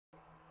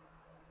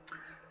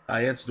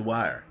Hi, it's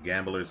Dwyer,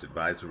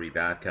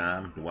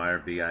 gamblersadvisory.com,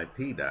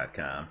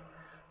 dwyervip.com.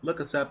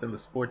 Look us up in the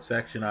sports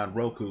section on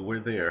Roku. We're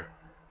there.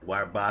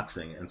 Dwyer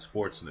Boxing and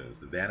Sports News.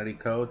 The vanity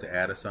code to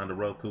add us on the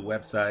Roku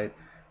website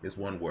is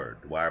one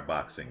word, Dwyer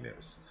Boxing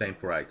News. Same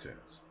for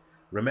iTunes.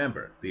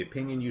 Remember, the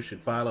opinion you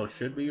should follow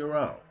should be your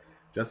own.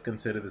 Just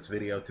consider this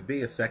video to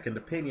be a second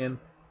opinion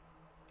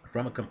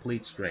from a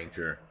complete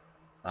stranger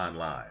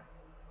online.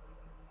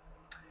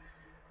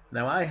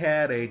 Now, I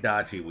had a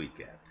dodgy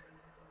weekend.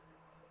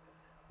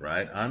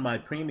 Right, on my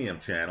premium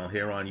channel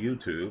here on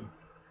YouTube,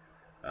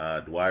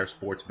 Dwyer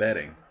Sports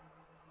Betting,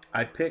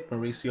 I picked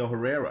Mauricio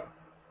Herrera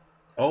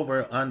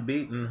over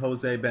unbeaten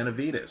Jose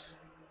Benavidez.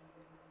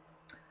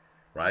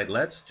 Right,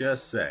 let's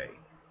just say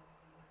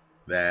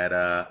that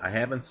I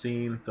haven't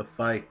seen the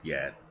fight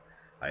yet.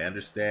 I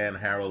understand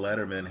Harold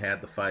Letterman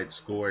had the fight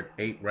scored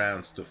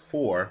 8-4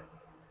 for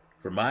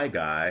my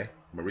guy,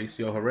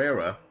 Mauricio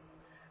Herrera,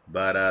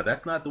 but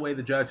that's not the way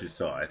the judges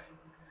saw it.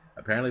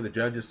 Apparently, the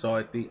judges saw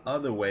it the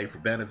other way for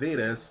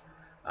Benavidez.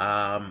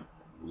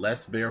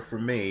 Less beer for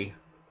me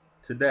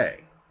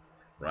today.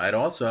 Right?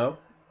 Also,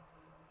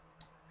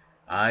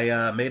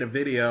 I made a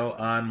video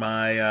on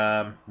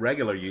my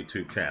regular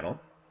YouTube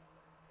channel.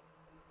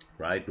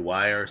 Right?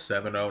 Dwyer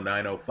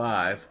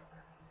 70905.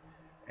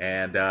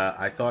 And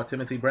I thought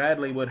Timothy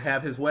Bradley would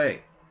have his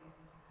way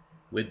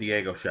with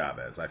Diego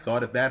Chavez. I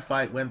thought if that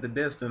fight went the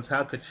distance,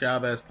 how could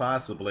Chavez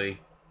possibly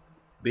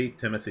beat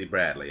Timothy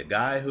Bradley, a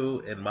guy who,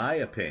 in my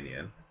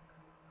opinion,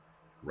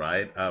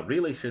 right,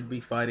 really should be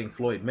fighting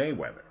Floyd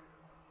Mayweather,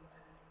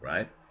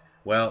 right?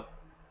 Well,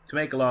 to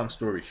make a long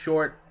story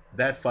short,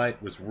 that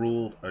fight was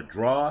ruled a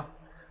draw.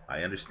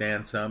 I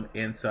understand some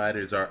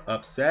insiders are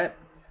upset.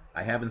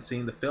 I haven't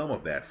seen the film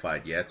of that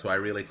fight yet, so I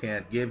really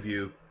can't give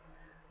you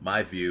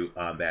my view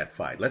on that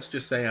fight. Let's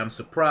just say I'm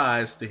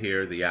surprised to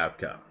hear the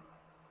outcome.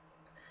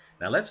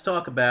 Now let's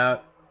talk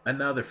about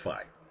another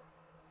fight.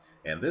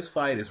 And this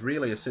fight is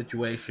really a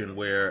situation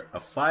where a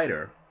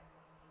fighter,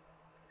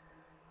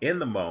 in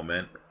the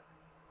moment,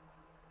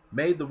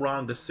 made the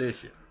wrong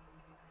decision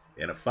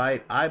in a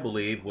fight I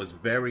believe was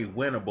very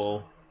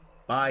winnable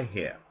by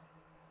him.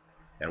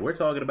 And we're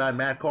talking about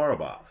Matt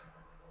Korobov.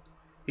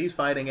 He's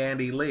fighting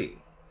Andy Lee.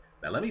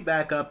 Now let me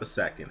back up a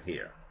second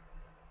here,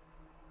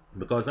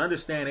 because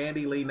understand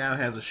Andy Lee now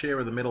has a share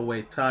of the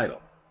middleweight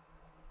title.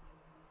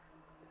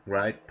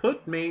 Right?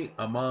 Put me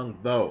among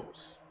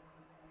those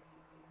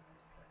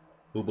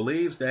who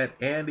believes that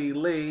Andy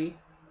Lee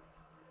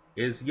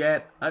is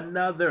yet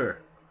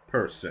another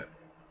person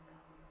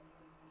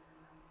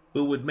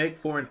who would make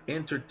for an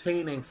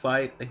entertaining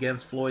fight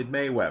against Floyd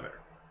Mayweather.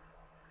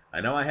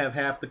 I know I have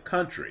half the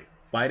country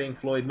fighting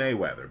Floyd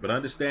Mayweather, but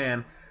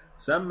understand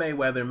some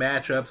Mayweather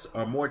matchups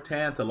are more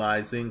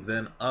tantalizing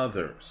than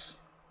others,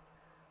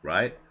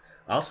 right?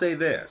 I'll say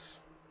this.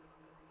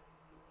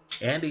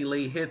 Andy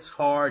Lee hits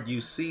hard.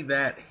 You see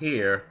that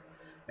here.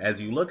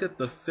 As you look at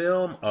the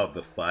film of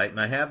the fight, and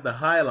I have the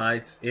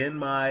highlights in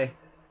my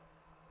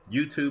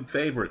YouTube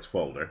favorites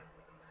folder,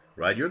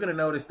 right, you're going to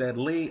notice that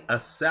Lee, a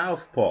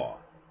southpaw,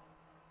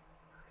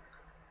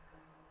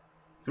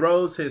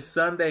 throws his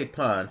Sunday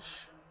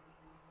punch,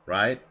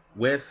 right,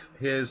 with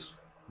his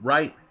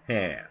right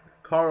hand.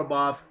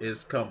 Korobov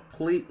is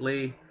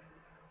completely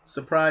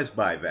surprised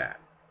by that.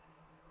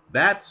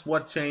 That's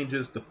what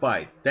changes the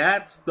fight.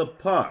 That's the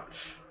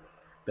punch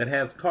that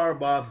has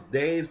Korobov's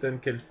dazed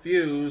and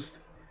confused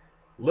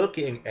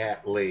looking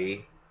at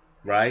Lee,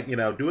 right? You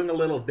know, doing a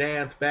little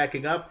dance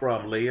backing up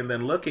from Lee and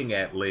then looking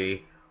at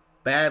Lee,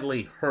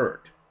 badly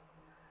hurt,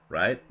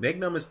 right? Make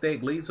no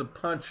mistake, Lee's a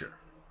puncher.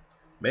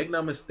 Make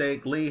no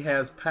mistake, Lee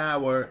has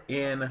power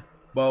in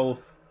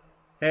both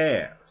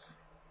hands,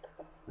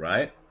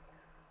 right?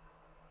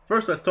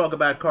 First, let's talk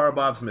about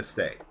Korobov's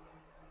mistake.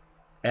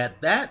 At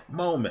that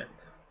moment,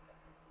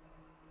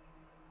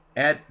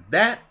 in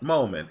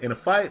a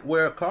fight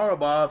where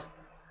Korobov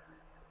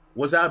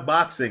was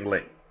outboxing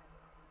Lee,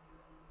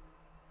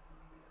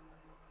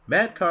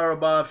 Matt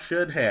Korobov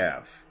should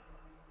have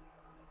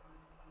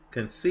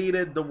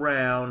conceded the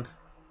round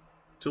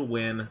to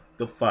win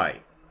the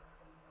fight.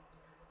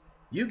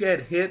 You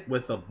get hit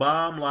with a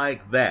bomb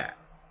like that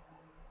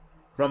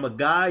from a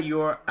guy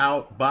you're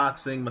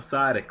outboxing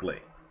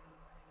methodically,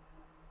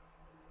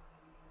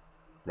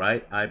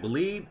 right? I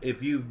believe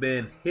if you've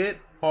been hit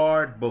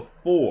hard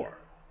before,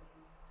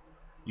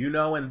 you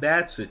know in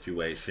that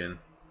situation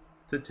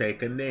to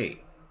take a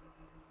knee,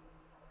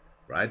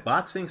 right?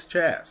 Boxing's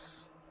chess.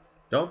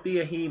 Don't be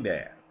a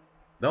he-man.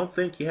 Don't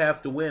think you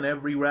have to win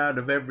every round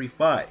of every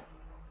fight,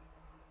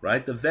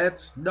 right? The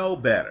vets know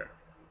better.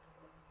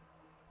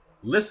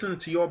 Listen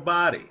to your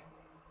body.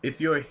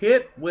 If you're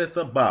hit with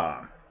a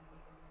bomb,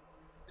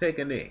 take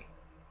a knee.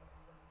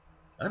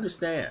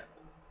 Understand.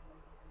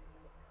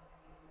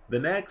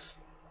 The next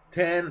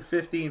 10,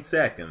 15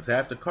 seconds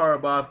after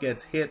Korobov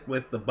gets hit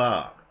with the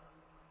bomb,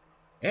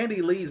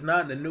 Andy Lee's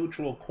not in a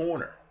neutral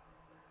corner.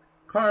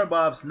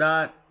 Korobov's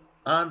not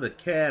on the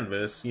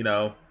canvas, you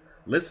know,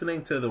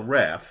 listening to the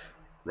ref,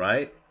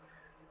 right?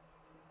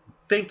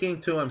 thinking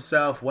to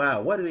himself, wow,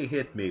 what did he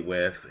hit me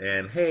with?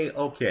 And hey,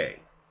 okay,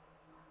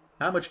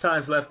 how much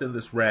time's left in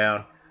this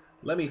round?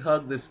 Let me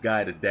hug this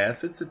guy to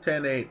death. It's a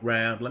 10-8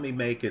 round. Let me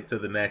make it to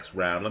the next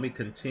round. Let me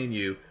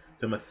continue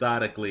to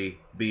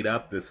methodically beat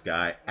up this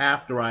guy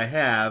after I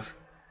have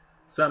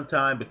some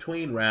time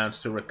between rounds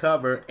to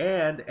recover,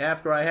 and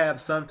after I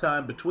have some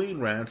time between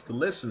rounds to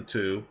listen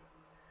to,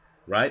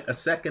 right, a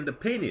second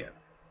opinion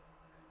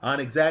on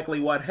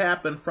exactly what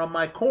happened from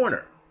my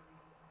corner.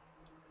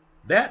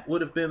 That would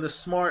have been the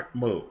smart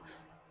move.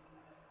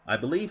 I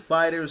believe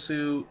fighters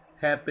who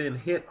have been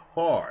hit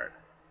hard,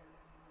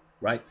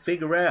 right,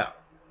 figure out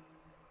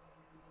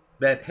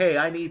that, hey,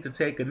 I need to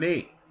take a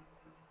knee.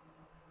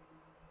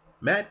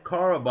 Matt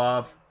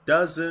Korobov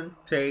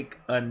doesn't take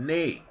a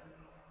knee.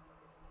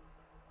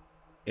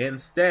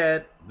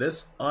 Instead,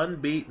 this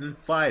unbeaten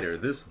fighter,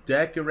 this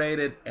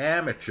decorated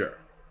amateur,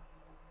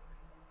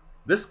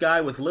 this guy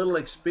with little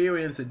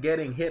experience in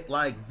getting hit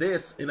like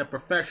this in a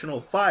professional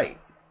fight,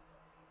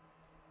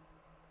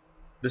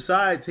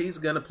 decides he's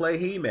going to play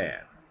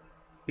He-Man.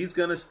 He's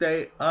going to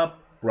stay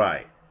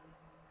upright.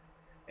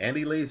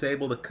 Andy Lee's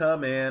able to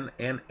come in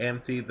and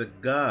empty the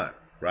gun,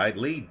 right?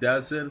 Lee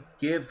doesn't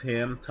give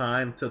him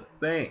time to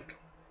think.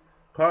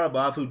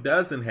 Korobov, who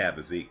doesn't have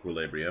his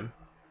equilibrium,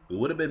 who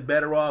would have been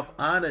better off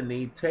on a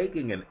knee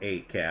taking an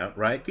 8 count,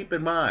 right? Keep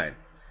in mind,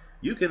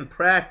 you can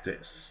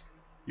practice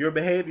your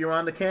behavior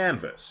on the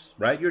canvas,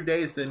 right? You're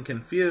dazed and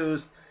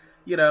confused,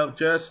 you know,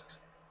 just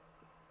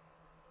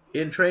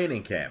in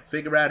training camp.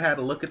 Figure out how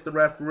to look at the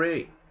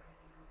referee.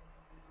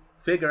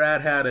 Figure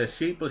out how to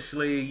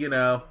sheepishly, you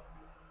know,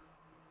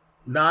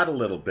 nod a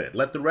little bit.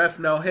 Let the ref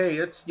know, hey,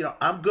 it's, you know,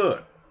 I'm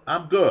good.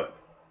 I'm good.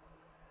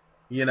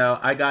 You know,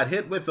 I got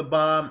hit with the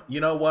bomb. You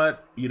know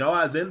what? You know,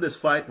 I was in this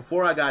fight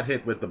before I got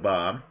hit with the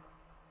bomb.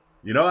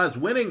 You know, I was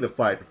winning the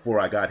fight before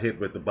I got hit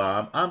with the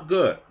bomb. I'm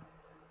good,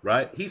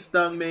 right? He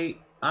stung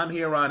me. I'm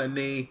here on a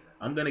knee.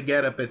 I'm going to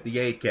get up at the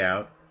 8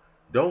 count.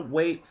 Don't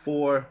wait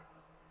for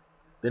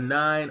the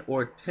 9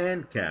 or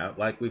 10 count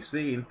like we've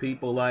seen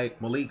people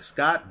like Malik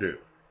Scott do,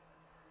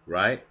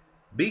 right?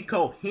 Be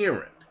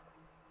coherent.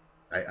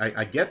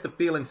 I get the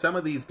feeling some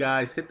of these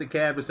guys hit the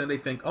canvas and they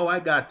think, oh, I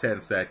got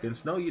 10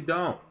 seconds. No, you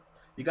don't.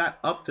 You got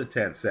up to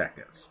 10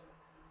 seconds,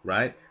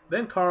 right?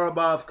 Then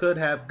Korobov could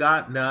have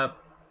gotten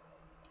up,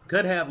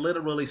 could have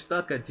literally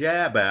stuck a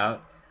jab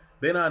out,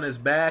 been on his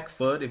back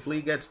foot. If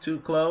Lee gets too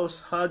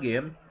close, hug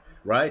him,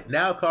 right?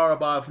 Now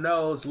Korobov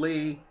knows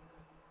Lee,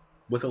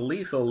 with a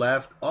lethal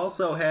left,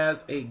 also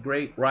has a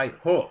great right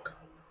hook.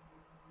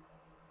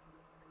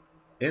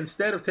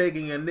 Instead of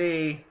taking a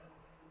knee,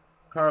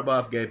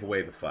 Korobov gave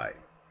away the fight,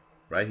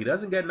 right? He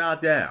doesn't get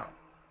knocked down,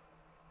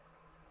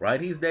 right?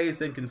 He's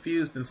dazed and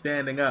confused and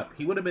standing up.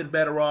 He would have been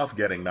better off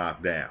getting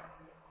knocked down,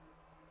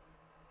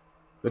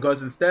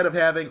 because instead of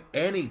having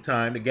any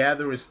time to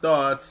gather his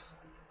thoughts,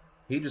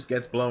 he just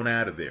gets blown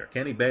out of there.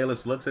 Kenny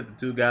Bayless looks at the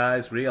two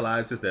guys,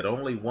 realizes that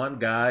only one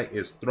guy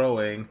is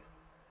throwing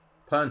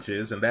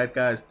punches, and that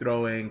guy's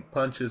throwing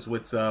punches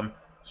with some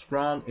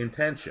strong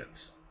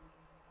intentions,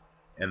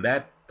 and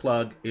that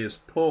plug is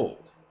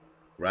pulled.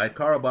 Right?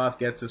 Korobov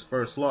gets his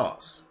first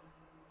loss.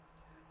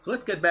 So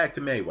let's get back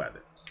to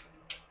Mayweather.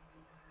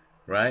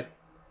 Right?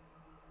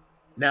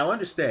 Now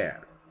understand,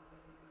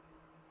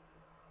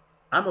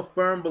 I'm a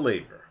firm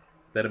believer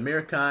that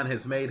Amir Khan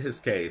has made his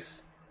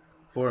case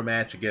for a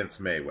match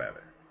against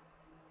Mayweather.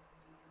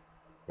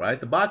 Right?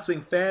 The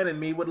boxing fan in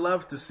me would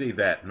love to see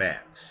that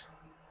match.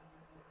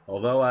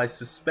 Although I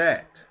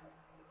suspect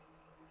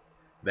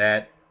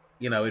that,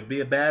 you know, it'd be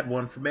a bad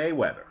one for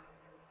Mayweather.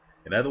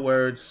 In other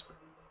words,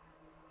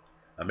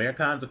 Amir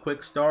Khan's a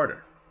quick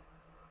starter,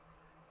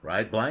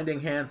 right? Blinding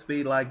hand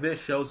speed like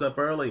this shows up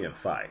early in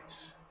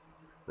fights,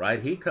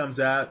 right? He comes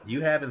out,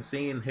 you haven't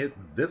seen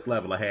this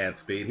level of hand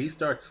speed. He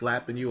starts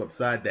slapping you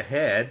upside the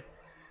head,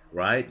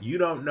 right? You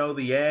don't know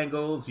the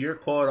angles. You're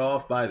caught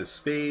off by the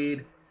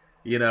speed.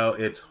 You know,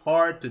 it's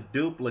hard to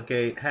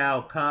duplicate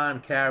how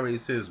Khan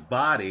carries his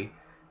body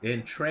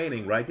in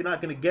training, right? You're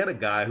not going to get a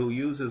guy who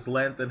uses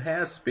length and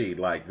has speed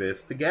like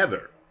this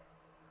together,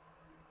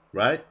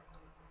 right?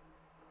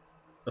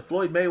 The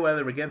Floyd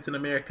Mayweather against an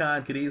Amir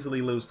Khan could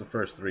easily lose the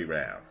first 3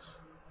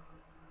 rounds.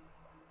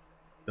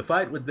 The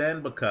fight would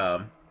then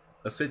become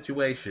a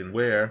situation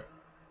where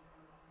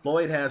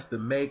Floyd has to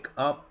make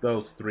up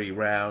those 3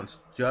 rounds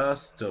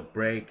just to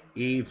break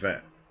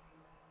even.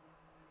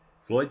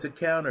 Floyd's a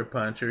counter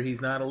puncher.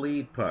 He's not a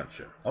lead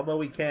puncher,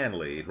 although he can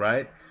lead,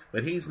 right?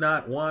 But he's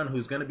not one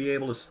who's going to be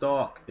able to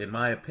stalk, in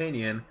my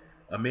opinion,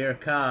 Amir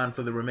Khan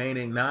for the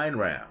remaining 9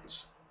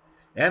 rounds.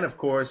 And of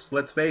course,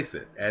 let's face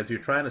it, as you're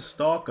trying to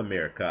stalk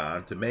Amir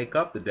Khan to make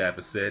up the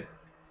deficit,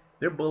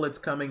 there are bullets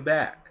coming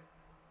back.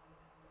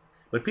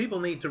 But people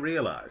need to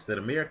realize that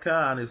Amir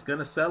Khan is going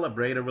to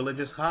celebrate a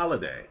religious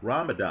holiday,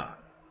 Ramadan,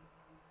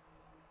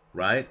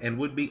 right? And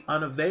would be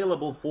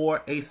unavailable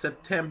for a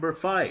September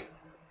fight.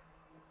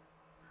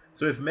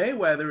 So if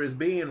Mayweather is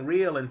being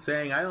real and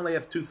saying, I only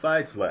have 2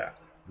 fights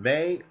left,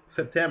 May,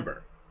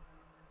 September,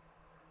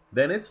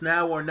 then it's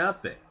now or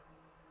nothing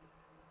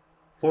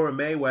for a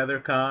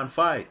Mayweather-Khan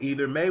fight.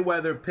 Either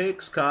Mayweather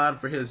picks Khan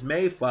for his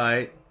May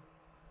fight,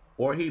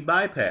 or he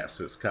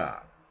bypasses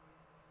Khan.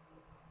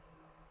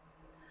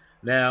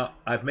 Now,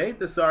 I've made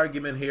this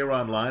argument here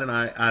online, and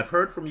I've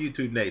heard from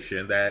YouTube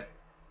Nation that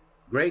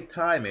great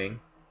timing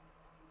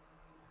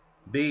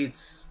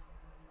beats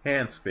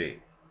hand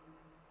speed.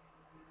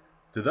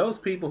 To those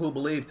people who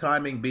believe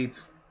timing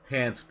beats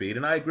hand speed,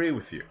 and I agree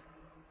with you,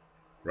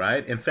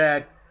 right? In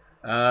fact,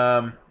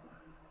 the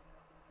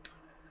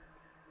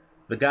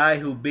guy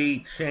who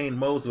beat Shane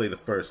Mosley the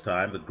first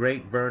time, the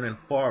great Vernon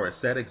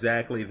Forrest, said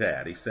exactly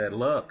that. He said,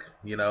 look,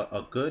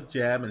 a good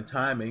jab and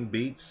timing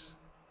beats,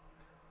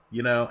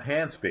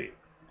 hand speed,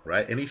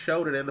 right? And he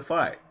showed it in the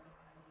fight.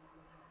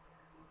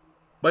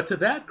 But to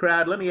that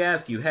crowd, let me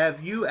ask you,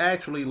 have you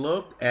actually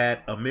looked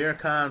at Amir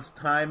Khan's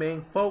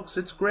timing? Folks,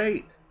 it's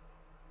great.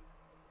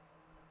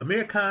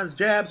 Amir Khan's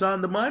jab's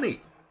on the money.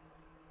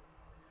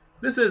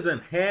 This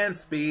isn't hand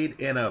speed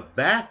in a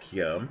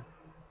vacuum.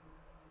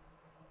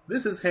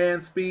 This is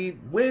hand speed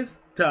with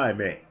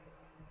timing.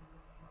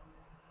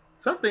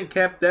 Something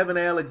kept Devin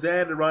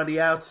Alexander on the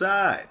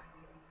outside.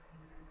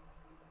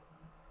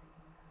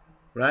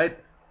 Right?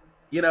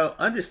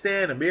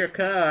 Understand Amir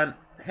Khan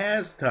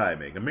has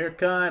timing. Amir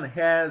Khan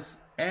has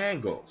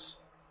angles.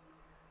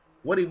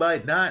 What he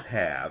might not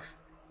have,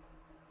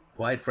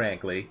 quite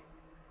frankly,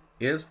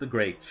 is the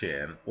great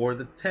chin or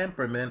the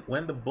temperament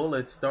when the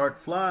bullets start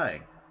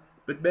flying.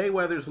 But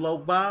Mayweather's low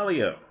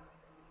volume.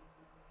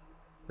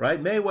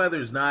 Right?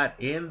 Mayweather's not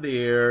in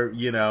there,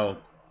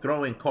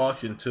 throwing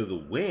caution to the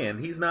wind.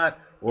 He's not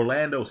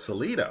Orlando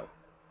Salido.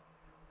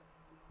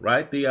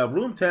 Right? The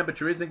room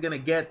temperature isn't going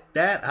to get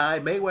that high.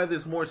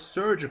 Mayweather's more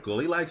surgical.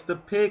 He likes to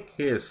pick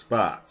his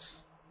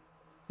spots.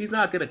 He's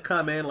not going to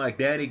come in like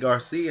Danny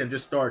Garcia and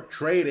just start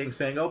trading,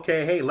 saying,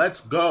 okay, hey,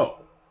 let's go.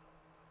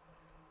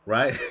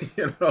 Right?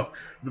 The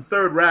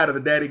third round of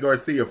the Danny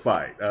Garcia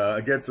fight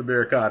against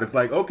Amir Khan. It's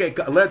like, okay,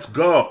 let's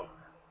go.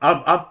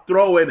 I'm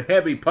throwing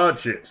heavy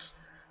punches.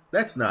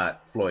 That's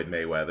not Floyd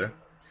Mayweather.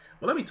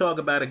 Well, let me talk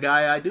about a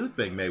guy I do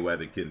think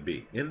Mayweather can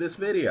beat in this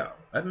video.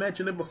 I've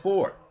mentioned it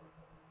before.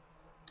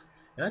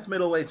 And that's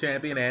middleweight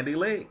champion Andy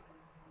Lee.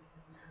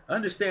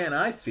 Understand,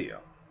 I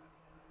feel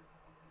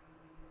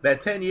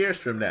that 10 years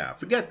from now,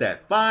 forget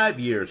that, 5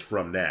 years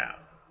from now,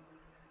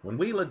 when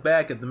we look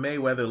back at the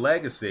Mayweather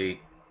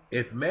legacy,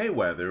 if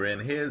Mayweather in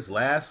his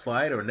last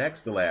fight or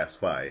next to last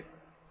fight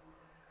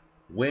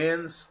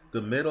wins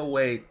the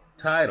middleweight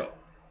title,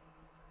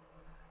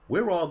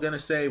 we're all going to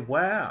say,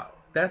 wow,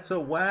 that's a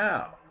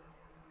wow.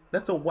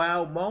 That's a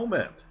wow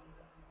moment.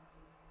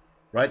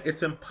 Right?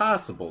 It's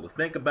impossible to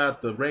think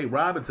about the Ray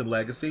Robinson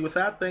legacy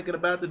without thinking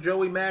about the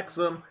Joey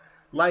Maxim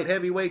light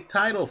heavyweight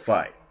title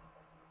fight.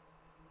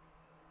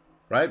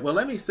 Right? Well,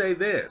 let me say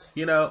this.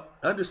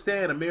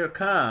 Understand Amir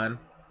Khan,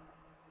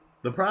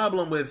 the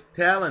problem with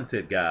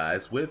talented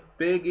guys with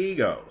big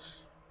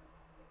egos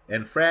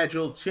and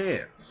fragile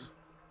chins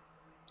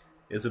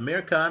is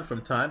Amir Khan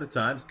from time to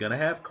time is going to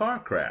have car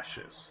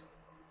crashes.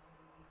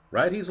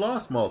 Right? He's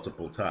lost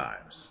multiple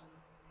times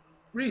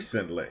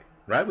recently.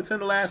 Right? Within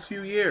the last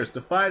few years,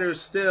 the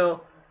fighter's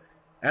still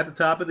at the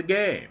top of the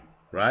game.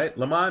 Right?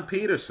 Lamont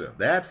Peterson,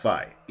 that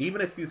fight. Even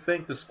if you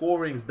think the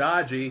scoring's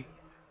dodgy,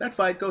 that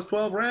fight goes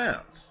 12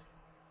 rounds.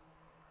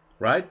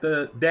 Right?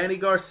 The Danny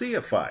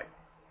Garcia fight.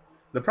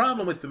 The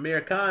problem with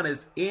Amir Khan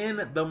is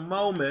in the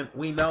moment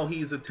we know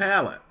he's a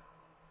talent.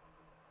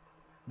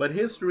 But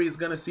history is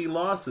going to see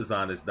losses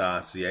on his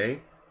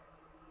dossier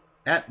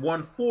at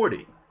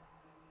 140.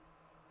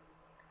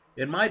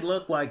 It might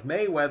look like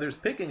Mayweather's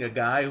picking a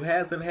guy who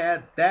hasn't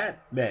had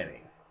that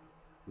many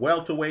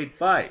welterweight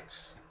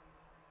fights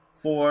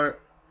for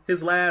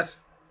his last,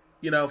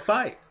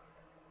 fight.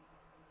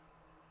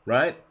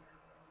 Right?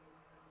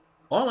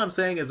 All I'm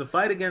saying is a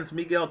fight against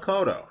Miguel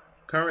Cotto,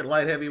 current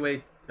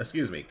middleweight,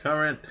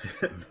 I'm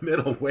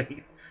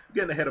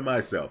getting ahead of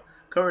myself,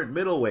 current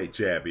middleweight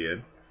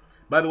champion.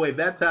 By the way,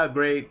 that's how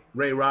great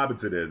Ray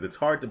Robinson is. It's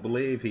hard to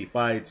believe he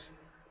fights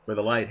for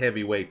the light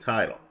heavyweight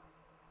title.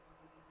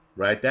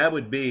 Right? That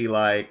would be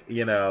like,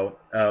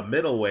 a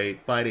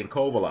middleweight fighting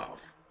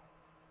Korobov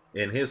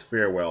in his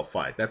farewell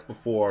fight. That's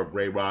before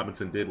Ray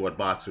Robinson did what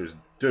boxers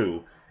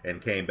do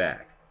and came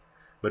back.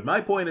 But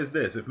my point is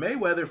this. If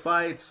Mayweather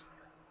fights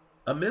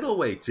a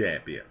middleweight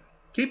champion,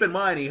 keep in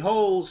mind he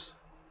holds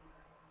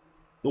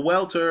the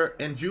welter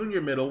and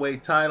junior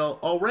middleweight title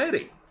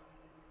already.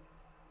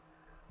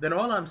 Then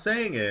all I'm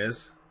saying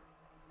is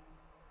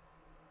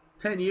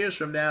 10 years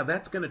from now,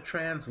 that's going to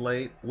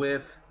translate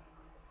with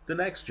the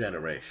next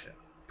generation.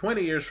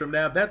 20 years from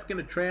now, that's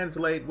going to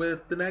translate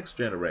with the next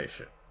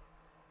generation.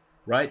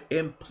 Right?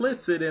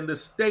 Implicit in the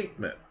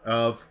statement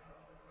of,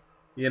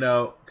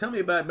 tell me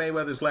about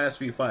Mayweather's last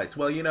few fights.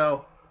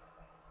 Well,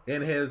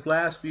 in his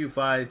last few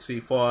fights, he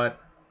fought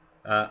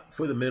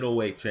for the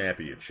middleweight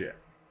championship.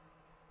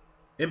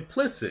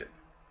 Implicit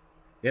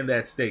in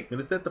that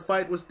statement is that the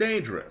fight was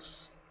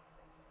dangerous.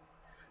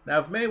 Now,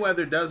 if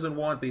Mayweather doesn't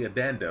want the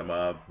addendum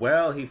of,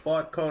 well, he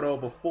fought Cotto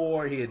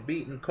before, he had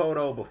beaten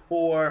Cotto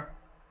before,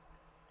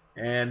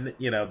 And,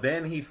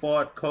 then he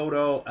fought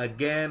Cotto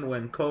again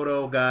when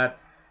Cotto got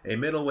a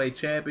middleweight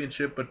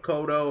championship, but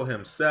Cotto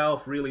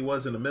himself really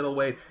wasn't a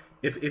middleweight.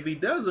 If he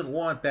doesn't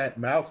want that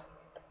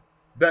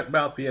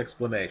mouthy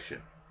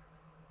explanation,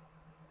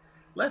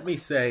 let me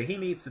say he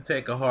needs to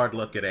take a hard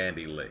look at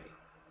Andy Lee.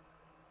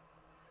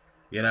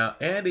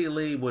 Andy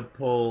Lee would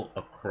pull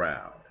a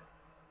crowd.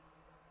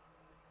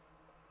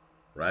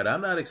 Right?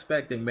 I'm not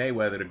expecting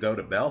Mayweather to go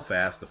to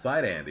Belfast to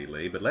fight Andy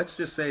Lee, but let's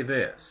just say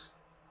this.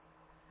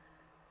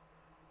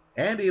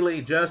 Andy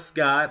Lee just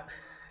got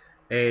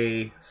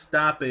a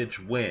stoppage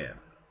win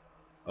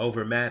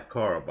over Matt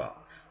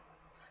Korobov.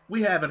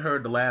 We haven't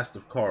heard the last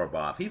of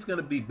Korobov. He's going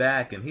to be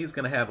back, and he's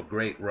going to have a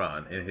great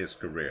run in his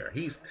career.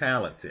 He's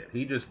talented.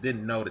 He just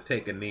didn't know to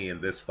take a knee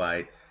in this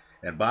fight.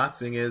 And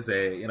boxing is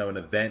an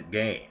event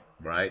game,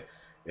 right?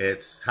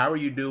 It's how are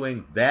you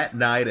doing that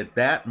night at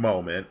that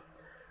moment.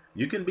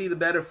 You can be the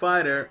better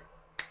fighter.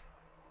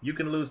 You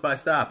can lose by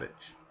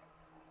stoppage,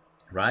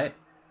 right?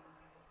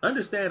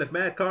 Understand, if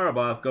Matt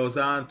Korobov goes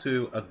on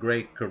to a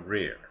great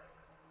career,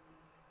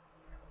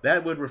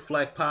 that would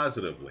reflect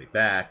positively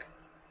back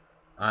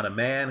on a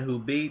man who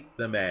beat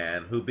the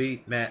man who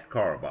beat Matt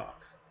Korobov.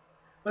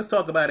 Let's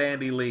talk about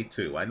Andy Lee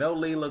too. I know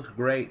Lee looked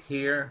great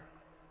here.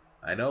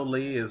 I know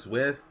Lee is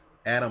with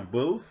Adam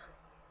Booth,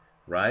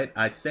 right?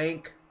 I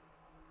think,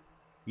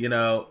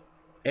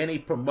 any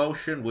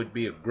promotion would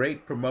be a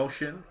great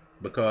promotion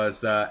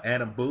because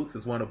Adam Booth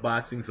is one of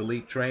boxing's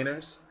elite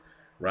trainers,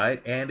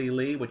 right? Andy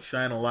Lee would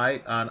shine a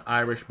light on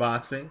Irish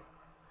boxing.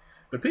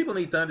 But people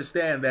need to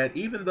understand that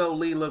even though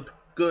Lee looked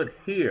good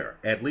here,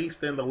 at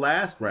least in the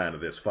last round of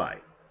this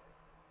fight,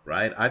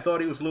 right? I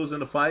thought he was losing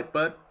the fight,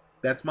 but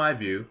that's my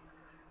view.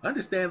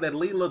 Understand that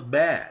Lee looked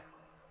bad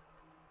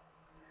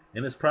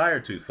in his prior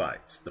two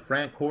fights, the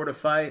Frank Corda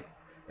fight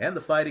and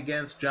the fight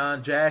against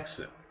John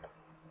Jackson,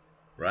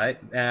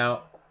 right?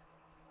 Now,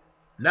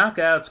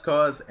 knockouts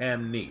cause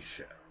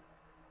amnesia.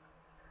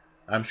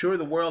 I'm sure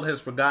the world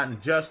has forgotten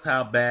just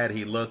how bad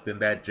he looked in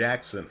that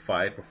Jackson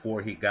fight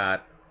before he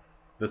got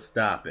the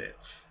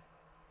stoppage,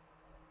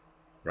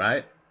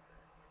 right?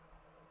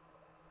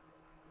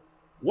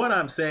 What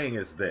I'm saying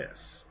is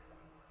this.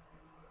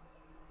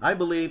 I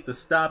believe the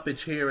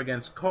stoppage here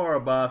against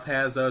Korobov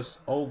has us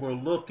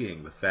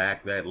overlooking the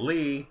fact that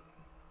Lee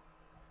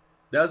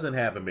doesn't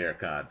have Amir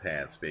Khan's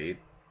hand speed,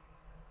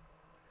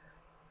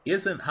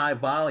 isn't high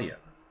volume.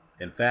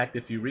 In fact,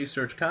 if you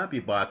research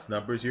CompuBox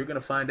numbers, you're going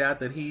to find out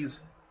that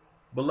he's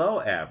below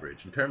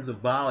average in terms of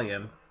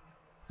volume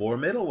for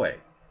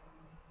middleweight,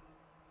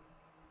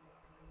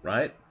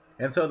 right?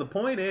 And so the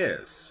point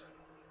is,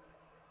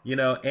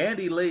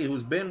 Andy Lee,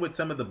 who's been with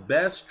some of the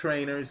best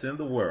trainers in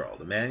the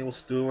world, Emmanuel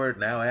Stewart,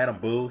 now Adam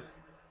Booth,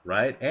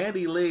 right?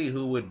 Andy Lee,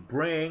 who would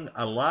bring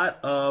a lot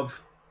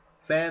of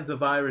fans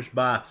of Irish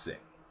boxing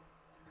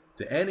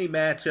to any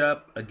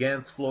matchup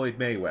against Floyd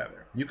Mayweather.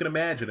 You can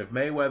imagine if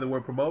Mayweather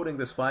were promoting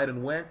this fight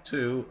and went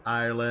to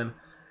Ireland,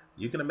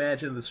 you can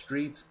imagine the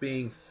streets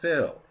being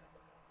filled,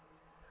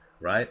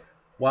 right?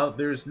 While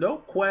there's no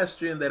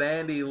question that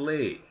Andy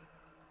Lee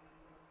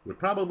would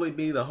probably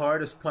be the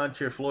hardest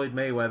puncher Floyd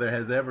Mayweather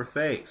has ever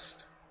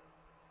faced,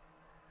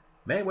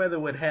 Mayweather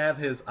would have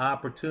his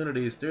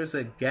opportunities. There's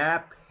a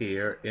gap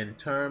here in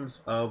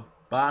terms of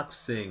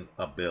boxing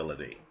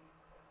ability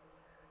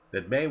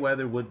that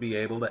Mayweather would be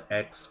able to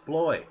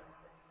exploit.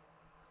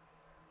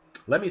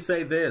 Let me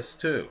say this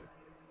too,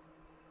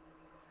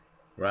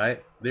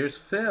 right? There's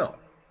film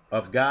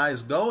of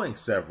guys going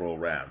several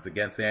rounds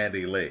against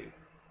Andy Lee,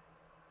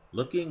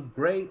 looking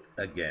great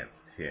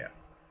against him,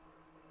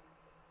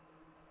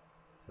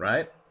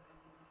 right?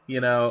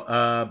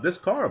 This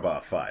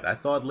Korobov fight, I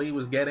thought Lee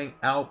was getting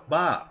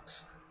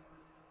outboxed.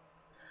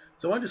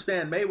 So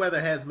understand,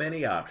 Mayweather has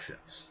many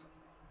options,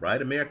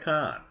 right? Amir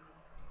Khan,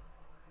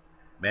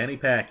 Manny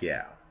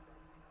Pacquiao,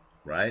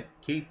 right?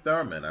 Keith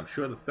Thurman. I'm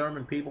sure the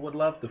Thurman people would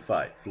love to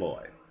fight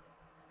Floyd,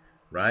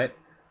 right?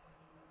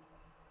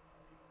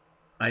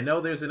 I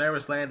know there's an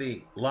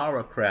Erislandy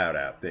Lara crowd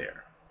out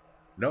there.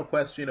 No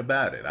question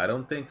about it. I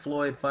don't think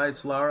Floyd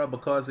fights Lara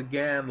because,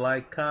 again,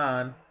 like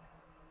Khan,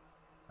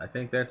 I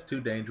think that's too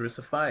dangerous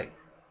a fight.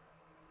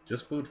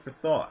 Just food for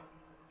thought,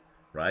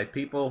 right?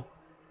 People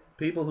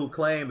who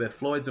claim that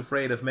Floyd's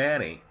afraid of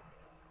Manny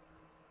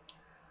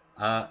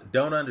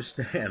don't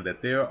understand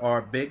that there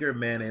are bigger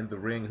men in the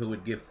ring who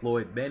would give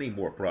Floyd many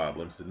more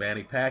problems than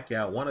Manny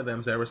Pacquiao. One of them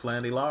is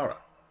Erislandy Lara.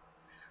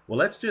 Well,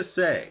 let's just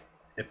say,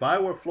 if I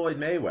were Floyd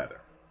Mayweather,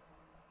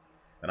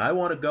 and I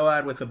want to go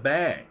out with a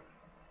bang,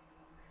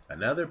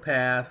 another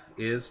path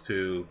is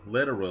to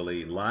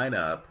literally line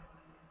up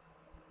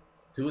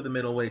two of the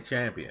middleweight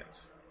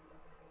champions,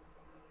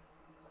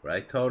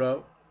 right?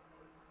 Cotto,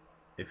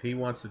 if he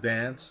wants to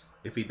dance.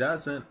 If he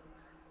doesn't,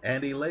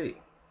 Andy Lee.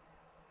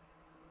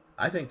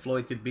 I think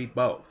Floyd could beat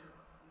both,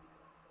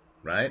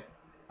 right?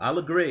 I'll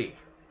agree.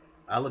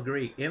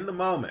 In the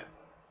moment,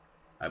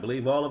 I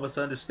believe all of us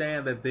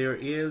understand that there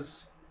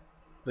is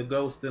the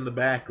ghost in the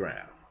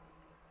background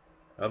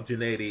of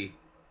Gennady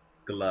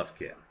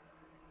Golovkin.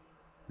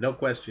 No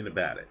question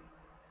about it,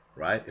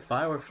 right? If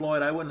I were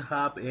Floyd, I wouldn't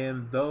hop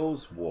in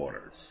those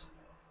waters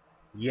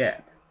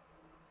yet,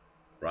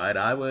 right?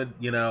 I would,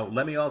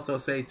 let me also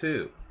say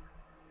too,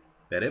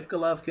 that if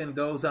Golovkin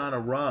goes on a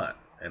run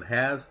and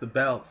has the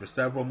belt for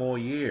several more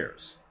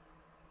years,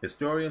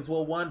 historians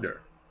will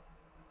wonder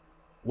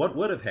what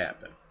would have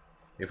happened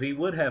if he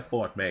would have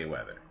fought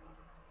Mayweather,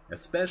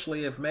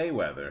 especially if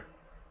Mayweather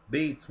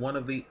beats one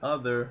of the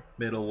other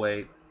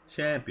middleweight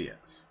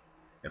champions.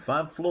 If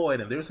I'm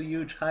Floyd and there's a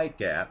huge height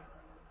gap,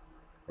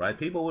 right,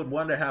 people would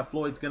wonder how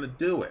Floyd's going to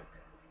do it.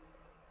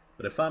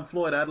 But if I'm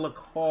Floyd, I'd look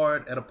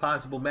hard at a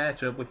possible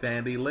matchup with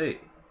Andy Lee.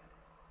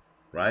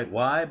 Right?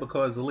 Why?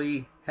 Because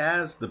Lee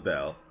has the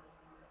belt.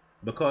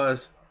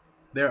 Because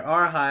there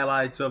are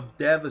highlights of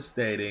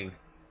devastating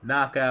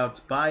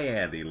knockouts by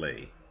Andy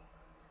Lee.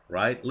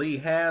 Right? Lee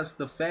has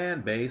the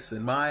fan base,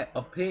 in my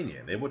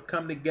opinion. It would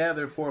come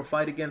together for a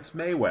fight against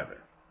Mayweather.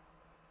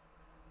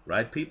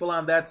 Right? People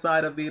on that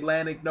side of the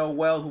Atlantic know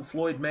well who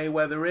Floyd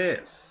Mayweather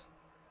is.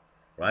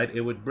 Right?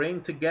 It would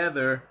bring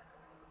together,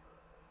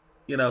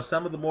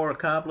 some of the more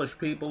accomplished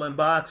people in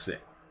boxing.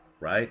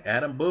 Right?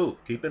 Adam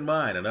Booth, keep in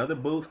mind, another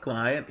Booth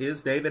client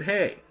is David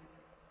Haye.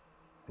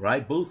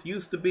 Right? Booth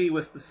used to be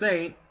with the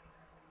Saint,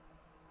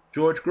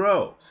 George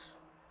Groves.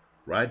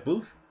 Right?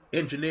 Booth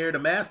engineered a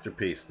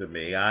masterpiece to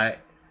me.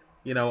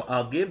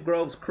 I'll give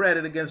Groves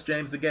credit against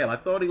James DeGale. I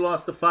thought he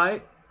lost the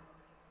fight,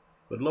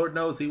 but Lord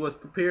knows he was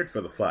prepared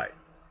for the fight.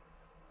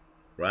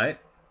 Right?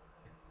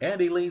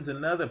 Andy Lee's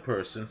another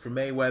person for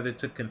Mayweather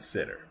to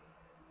consider.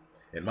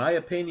 In my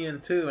opinion,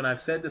 too, and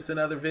I've said this in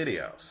other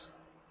videos,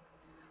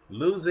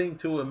 losing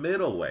to a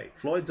middleweight,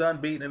 Floyd's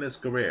unbeaten in his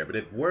career, but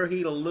if were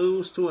he to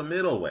lose to a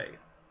middleweight,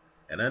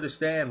 and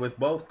understand with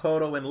both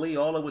Cotto and Lee,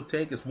 all it would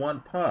take is one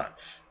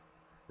punch.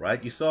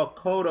 Right? You saw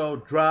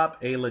Cotto drop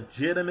a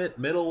legitimate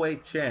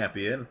middleweight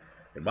champion,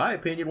 in my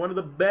opinion, one of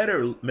the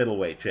better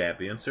middleweight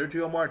champions,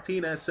 Sergio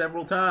Martinez,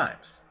 several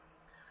times.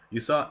 You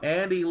saw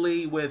Andy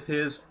Lee with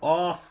his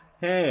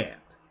offhand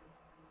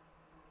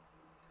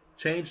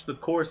change the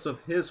course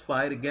of his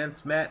fight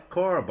against Matt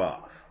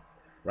Korobov.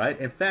 Right?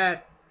 In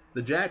fact,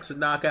 the Jackson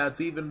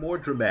knockout's even more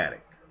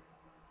dramatic.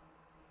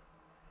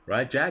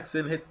 Right?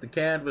 Jackson hits the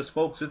canvas,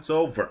 folks, it's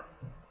over.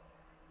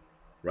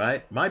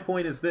 Right? My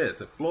point is this.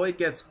 If Floyd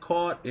gets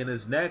caught in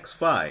his next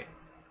fight,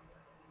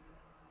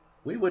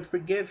 we would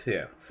forgive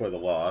him for the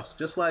loss,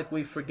 just like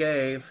we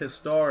forgave,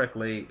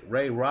 historically,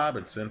 Ray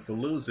Robinson for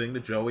losing to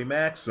Joey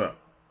Maxim.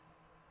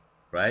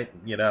 Right?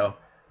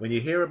 When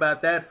you hear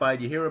about that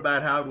fight, you hear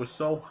about how it was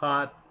so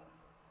hot,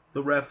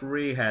 the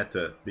referee had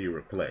to be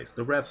replaced.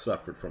 The ref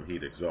suffered from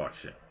heat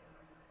exhaustion.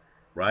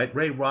 Right?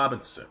 Ray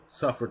Robinson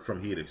suffered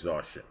from heat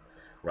exhaustion.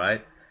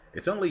 Right?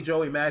 It's only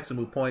Joey Maxim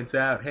who points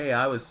out, hey,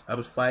 I was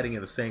fighting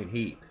in the same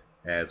heat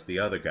as the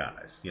other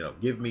guys.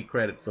 Give me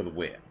credit for the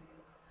win.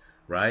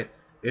 Right?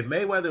 If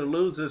Mayweather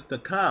loses to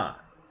Khan,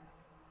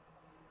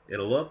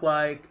 it'll look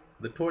like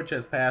the torch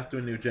has passed to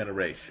a new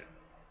generation.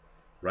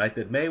 Right?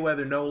 That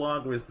Mayweather no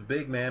longer is the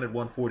big man at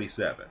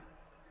 147.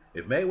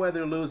 If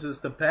Mayweather loses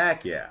to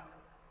Pacquiao,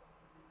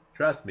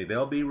 trust me,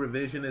 there'll be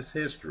revisionist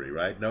history,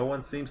 right? No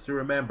one seems to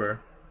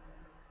remember,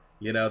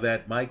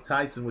 that Mike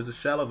Tyson was a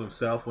shell of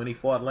himself when he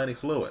fought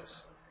Lennox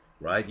Lewis.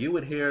 Right? You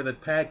would hear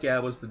that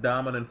Pacquiao was the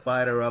dominant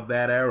fighter of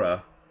that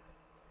era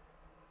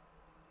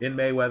in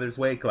Mayweather's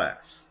weight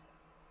class.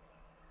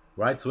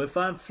 Right? So if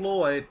I'm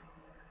Floyd,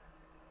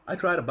 I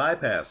try to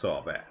bypass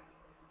all that.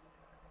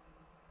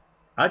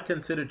 I'd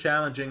consider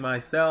challenging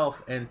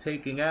myself and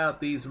taking out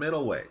these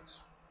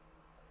middleweights.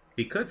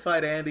 He could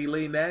fight Andy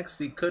Lee next.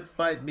 He could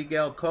fight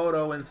Miguel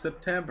Cotto in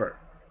September.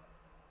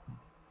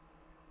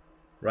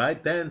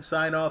 Right? Then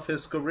sign off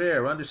his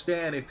career.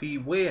 Understand, if he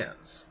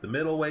wins the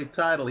middleweight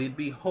title, he'd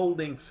be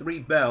holding 3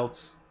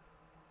 belts.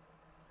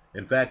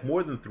 In fact,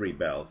 more than 3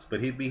 belts,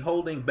 but he'd be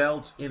holding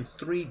belts in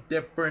 3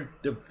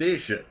 different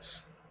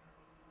divisions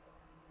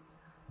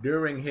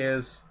during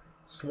his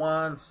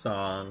swan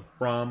song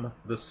from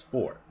the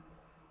sport.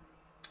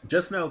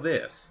 Just know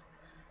this,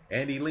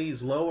 Andy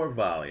Lee's lower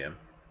volume.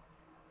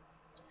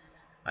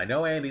 I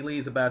know Andy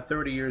Lee's about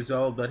 30 years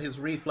old, but his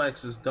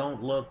reflexes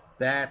don't look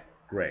that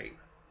great.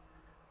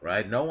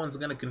 Right? No one's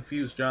going to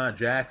confuse John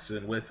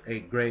Jackson with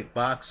a great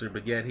boxer,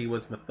 but yet he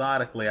was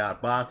methodically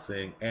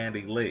outboxing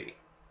Andy Lee.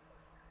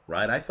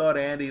 Right? I thought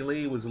Andy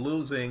Lee was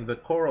losing the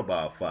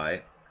Korobov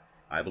fight.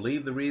 I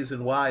believe the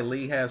reason why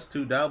Lee has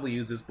 2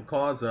 W's is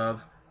because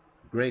of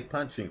great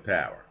punching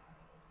power.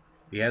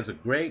 He has a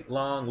great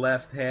long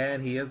left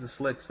hand. He has a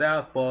slick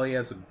southpaw. He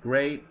has a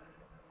great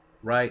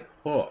right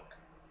hook.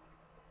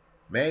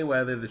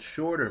 Mayweather, the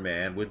shorter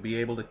man, would be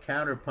able to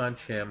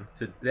counterpunch him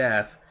to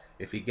death.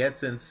 If he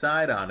gets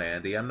inside on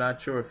Andy, I'm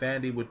not sure if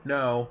Andy would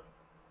know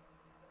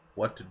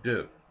what to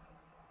do.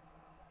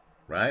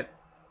 Right?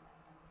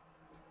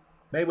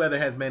 Mayweather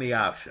has many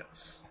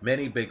options,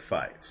 many big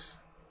fights.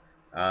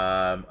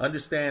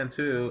 Understand,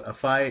 too, a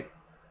fight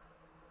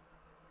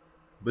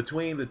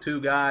between the 2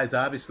 guys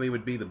obviously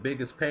would be the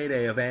biggest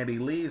payday of Andy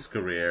Lee's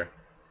career.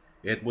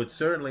 it would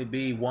certainly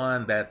be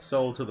one that's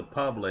sold to the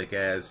public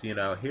as, you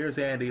know, here's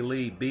Andy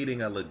Lee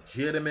beating a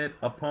legitimate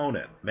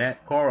opponent,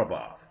 Matt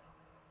Korobov.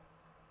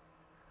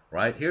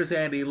 Right? Here's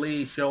Andy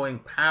Lee showing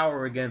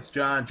power against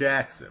John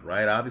Jackson,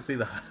 right? Obviously,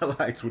 the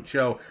highlights would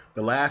show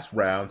the last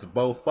rounds of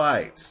both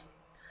fights.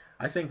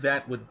 I think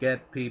that would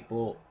get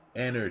people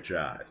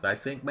energized. I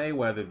think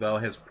Mayweather, though,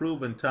 has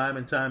proven time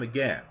and time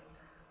again,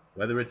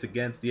 whether it's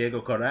against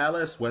Diego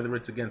Corrales, whether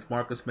it's against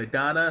Marcos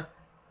Maidana,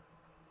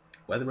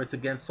 whether it's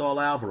against Saul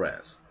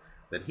Alvarez,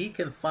 that he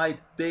can fight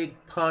big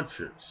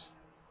punchers,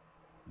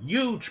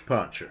 huge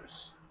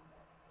punchers,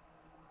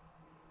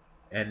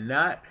 and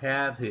not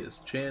have his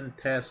chin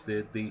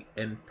tested the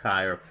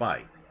entire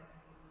fight.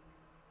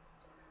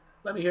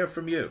 Let me hear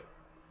from you.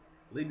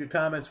 Leave your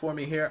comments for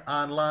me here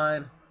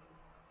online.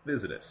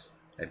 Visit us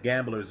at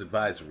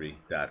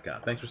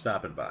gamblersadvisory.com. Thanks for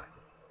stopping by.